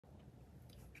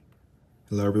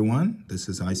Hello everyone, this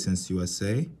is I-SENS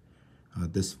USA.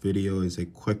 This video is a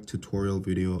quick tutorial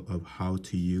video of how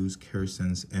to use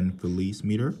CareSens N Feliz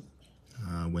meter.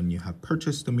 When you have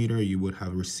purchased the meter, you would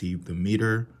have received the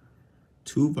meter,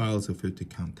 2 vials of 50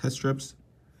 count test strips,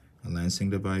 a lancing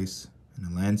device, and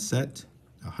a lancet,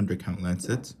 100 count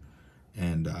lancets,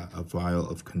 and a vial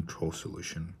of control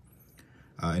solution.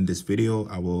 In this video,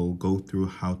 I will go through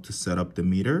how to set up the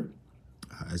meter,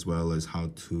 as well as how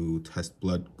to test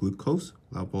blood glucose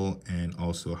level and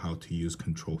also how to use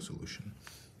control solution.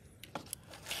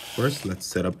 First, let's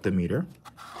set up the meter.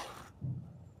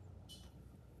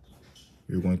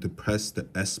 You're going to press the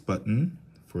S button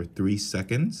for 3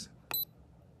 seconds.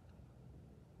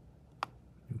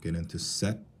 You get into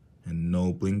set and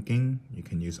no blinking. You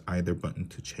can use either button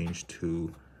to change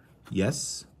to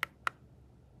yes.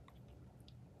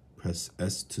 Press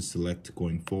S to select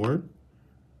going forward.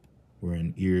 We're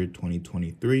in year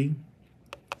 2023.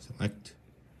 Select.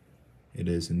 It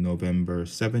is November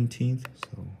 17th,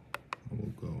 so I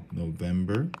will go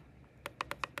November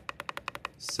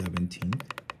 17th.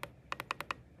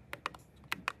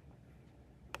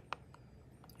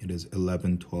 It is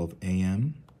 11:12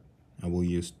 a.m. I will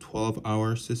use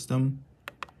 12-hour system.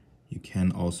 You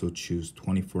can also choose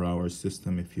 24-hour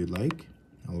system if you like.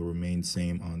 I will remain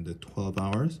same on the 12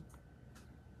 hours.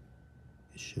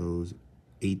 It shows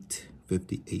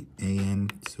 8:58 a.m.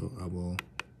 so I will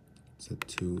set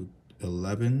to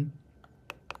 11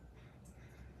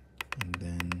 and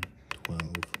then 12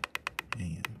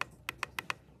 a.m.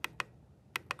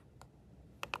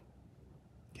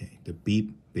 Okay, the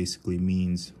beep basically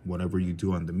means whatever you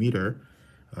do on the meter,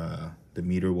 the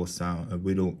meter will sound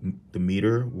the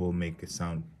meter will make a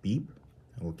sound beep.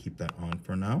 I will keep that on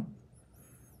for now.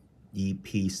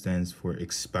 EP stands for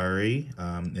expiry.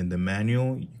 In the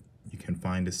manual, you can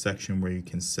find a section where you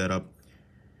can set up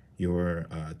your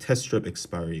test strip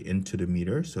expiry into the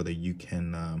meter so that you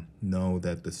can know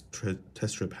that this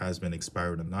test strip has been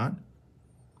expired or not.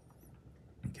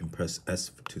 You can press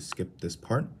S to skip this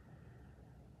part.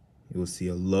 You will see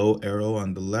a low arrow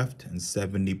on the left and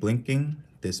 70 blinking.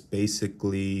 This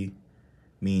basically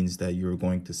means that you're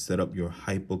going to set up your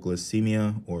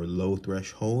hypoglycemia or low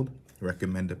threshold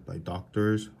recommended by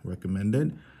doctors,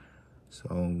 recommended.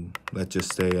 So let's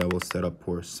just say I will set up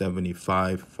for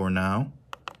 75 for now.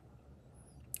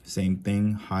 Same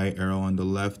thing, high arrow on the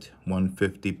left,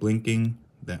 150 blinking.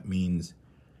 That means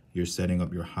you're setting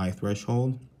up your high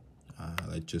threshold.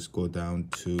 Let's just go down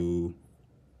to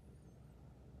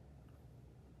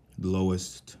the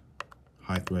lowest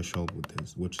high threshold with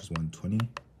this, which is 120.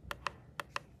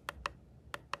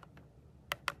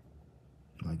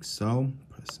 Like so,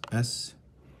 press S.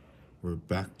 We're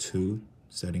back to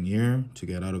setting year. To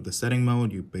get out of the setting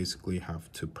mode, you basically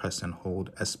have to press and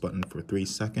hold S button for 3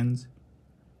 seconds.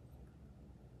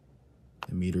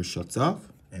 The meter shuts off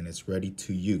and it's ready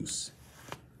to use.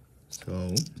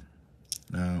 So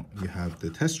now you have the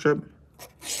test strip,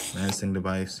 lancing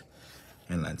device,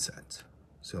 and lancet.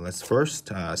 So let's first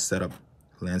set up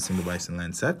lancing device and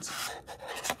lancet.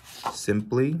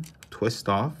 Simply twist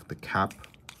off the cap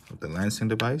of the lancing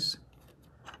device.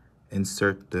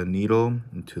 Insert the needle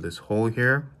into this hole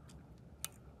here.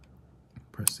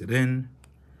 Press it in.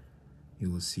 You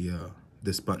will see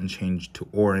this button change to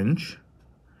orange,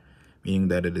 meaning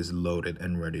that it is loaded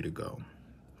and ready to go.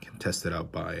 You can test it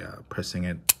out by pressing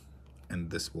it, and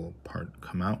this will part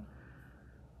come out.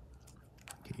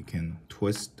 Okay, you can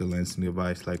twist the lancing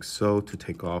device like so to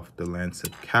take off the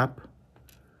lancet cap.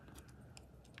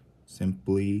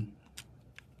 Simply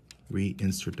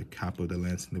reinsert the cap of the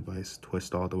lancing device,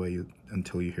 twist all the way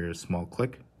until you hear a small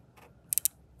click,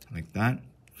 like that.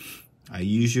 I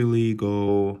usually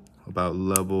go about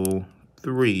level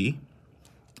 3,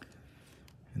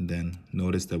 and then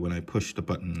notice that when I push the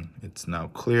button, it's now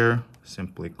clear.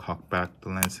 Simply cock back the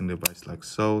lancing device like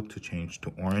so to change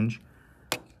to orange.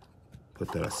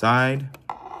 Put that aside.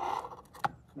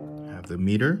 Have the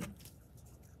meter.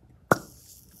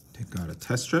 Take out a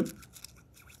test strip.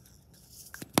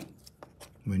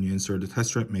 When you insert the test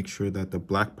strip, make sure that the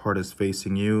black part is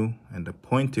facing you and the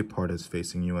pointy part is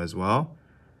facing you as well.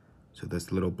 So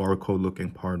this little barcode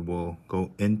looking part will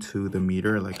go into the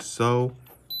meter like so.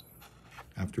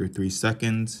 After 3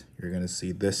 seconds, you're going to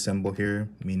see this symbol here,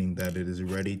 meaning that it is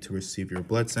ready to receive your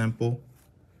blood sample.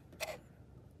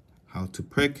 How to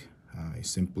prick? You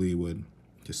simply would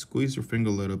just squeeze your finger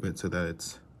a little bit so that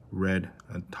it's red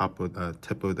on top of the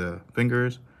tip of the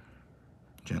fingers.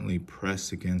 Gently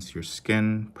press against your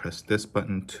skin. Press this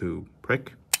button to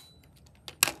prick.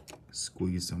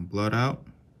 Squeeze some blood out.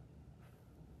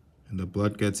 And the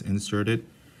blood gets inserted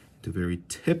at the very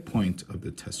tip point of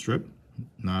the test strip.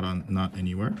 not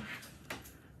anywhere.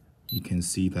 You can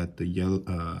see that the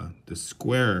yellow, the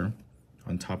square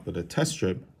on top of the test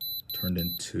strip turned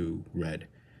into red,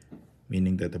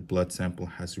 meaning that the blood sample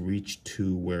has reached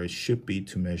to where it should be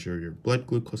to measure your blood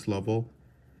glucose level.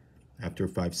 After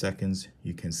 5 seconds,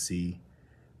 you can see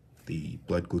the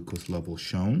blood glucose level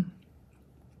shown.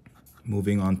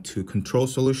 Moving on to control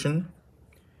solution.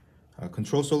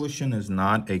 Control solution is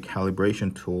not a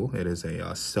calibration tool. It is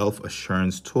a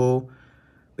self-assurance tool,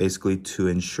 basically to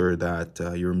ensure that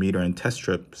your meter and test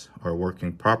strips are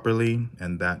working properly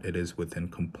and that it is within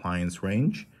compliance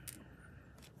range.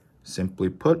 Simply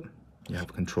put, you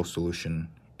have control solution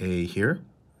A here,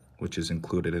 which is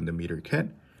included in the meter kit.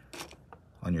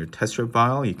 On your test strip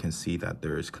vial, you can see that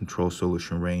there is control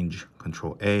solution range,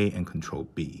 control A and control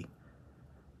B.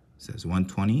 It says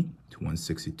 120 to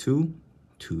 162,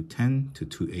 210 to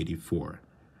 284.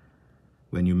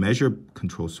 When you measure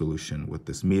control solution with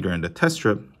this meter and the test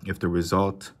strip, if the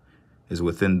result is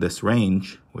within this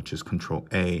range, which is control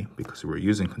A, because we're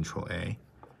using control A,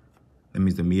 that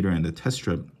means the meter and the test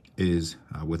strip is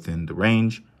within the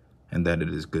range and that it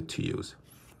is good to use.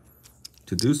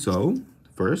 To do so,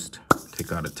 first,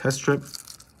 take out a test strip,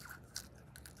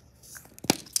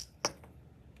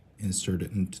 insert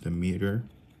it into the meter,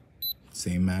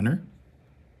 same manner.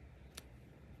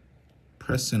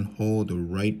 Press and hold the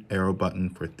right arrow button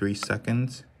for 3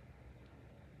 seconds.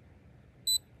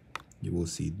 You will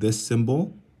see this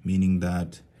symbol, meaning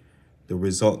that the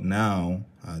result now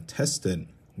tested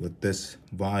with this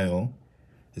vial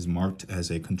is marked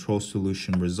as a control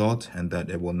solution result and that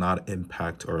it will not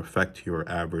impact or affect your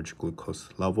average glucose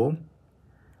level.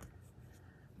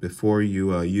 Before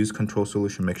you use control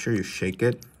solution, make sure you shake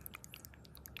it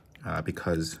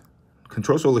because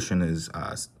control solution is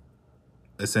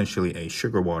essentially a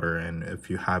sugar water, and if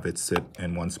you have it sit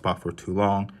in one spot for too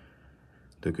long,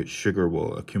 the sugar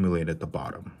will accumulate at the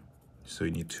bottom. So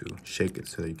you need to shake it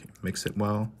so that you can mix it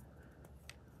well.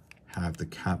 Have the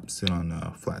cap sit on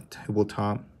a flat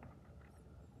tabletop.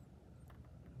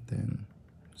 Then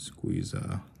squeeze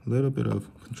a little bit of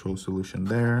control solution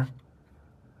there.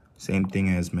 Same thing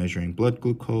as measuring blood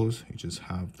glucose. You just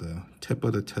have the tip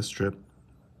of the test strip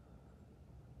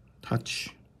touch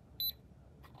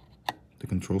the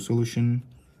control solution.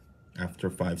 After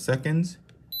 5 seconds,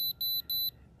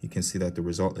 you can see that the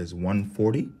result is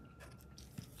 140,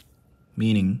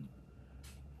 meaning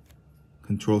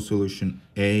control solution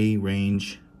A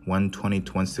range 120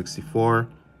 to 164,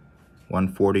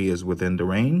 140 is within the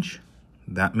range.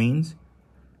 That means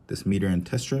this meter and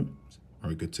test strip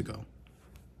are good to go.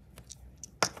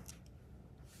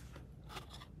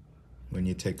 When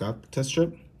you take out the test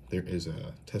strip, there is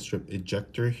a test strip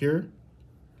ejector here.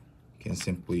 You can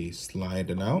simply slide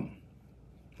it out,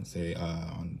 let's say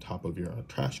on top of your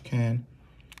trash can,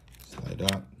 slide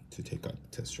out to take out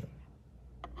the test strip.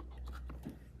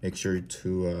 Make sure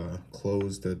to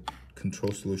close the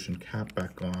control solution cap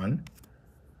back on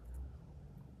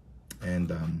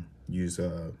and use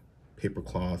a paper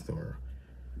cloth or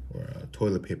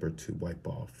toilet paper to wipe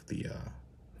off the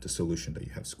solution that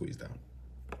you have squeezed out.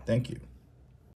 Thank you.